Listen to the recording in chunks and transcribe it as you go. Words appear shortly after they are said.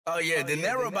Oh yeah,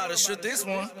 Dinero about to shoot this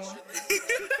one.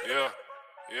 Yeah.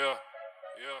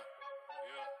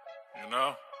 You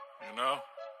know.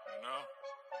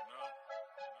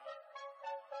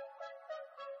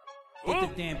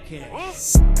 Hit the damn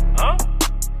cash. Huh?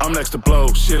 I'm next to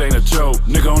blow, shit ain't a joke.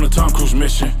 Nigga on a Tom Cruise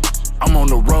mission. I'm on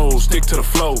the road, stick to the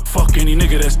flow. Fuck any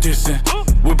nigga that's dissing.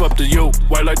 Whip up the yoke,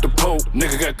 white like the Pope.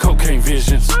 Nigga got cocaine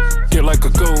visions. Get like a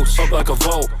ghost, up like a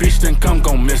vault. Bitch think I'm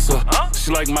gon' miss her.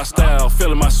 She like my style,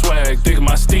 feeling my swag, digging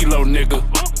my stilo, nigga.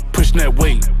 Pushing that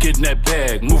weight, getting that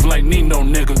bag, moving like Nino,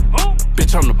 nigga.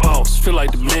 Bitch, I'm the boss, feel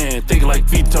like the man, thinking like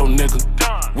Vito,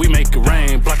 nigga. We make it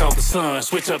rain, block out the sun,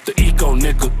 switch up the eco,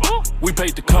 nigga. We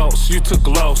paid the cost, you took a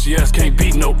loss, yes, can't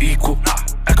be no equal.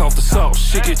 Act off the sauce,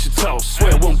 shit get you tossed,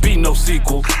 swear it won't be no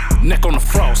sequel. Neck on the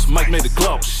frost, Mike made it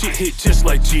gloss, shit hit just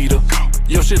like Jeter.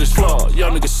 Your shit is flawed,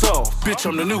 y'all niggas soft. Bitch,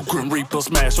 I'm the new Grim Reaper.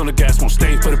 Smash on the gas, won't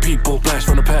stay for the people. Blast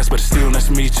from the past, but it's still nice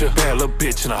to meet ya. Bad little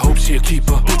bitch, and I hope she a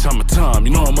keeper. Bitch, I'm a Tom,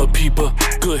 you know I'm a peeper.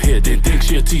 Good head, didn't think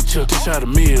she a teacher. Dish out a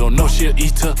meal, know she a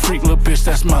eater. Freak little bitch,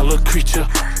 that's my little creature.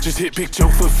 Just hit Big Joe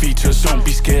for features. Don't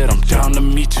be scared, I'm down to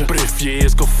meet ya. But if you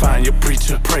is, go find your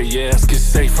preacher. Pray your ass get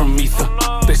safe from ether.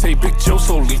 They say Big Joe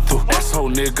so lethal. Asshole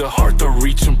nigga, hard to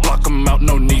reach him. Block him out,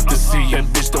 no need to see him.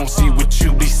 Bitch, don't see what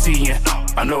you be seeing.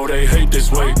 I know they hate this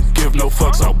way. Give no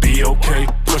fucks, I'll be okay.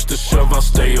 Push the shove, I'll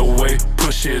stay away.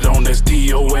 Push it on, that's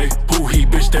DOA. Who he,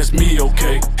 bitch, that's me,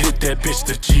 okay. Hit that bitch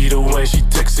to cheat away. She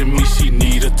texting me, she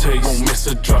need a taste. Won't miss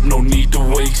a drop, no need to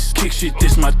waste. Kick shit,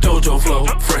 this my dojo flow.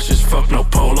 Fresh as fuck, no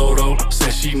polo though.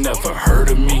 Said she never heard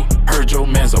of me. Heard your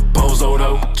man's a bozo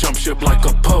though. Jump ship like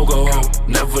a pogo ho.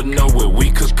 Never know where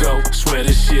we could go. Swear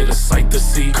this shit a sight to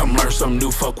see. Come learn something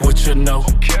new, fuck what you know.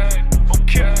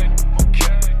 Okay.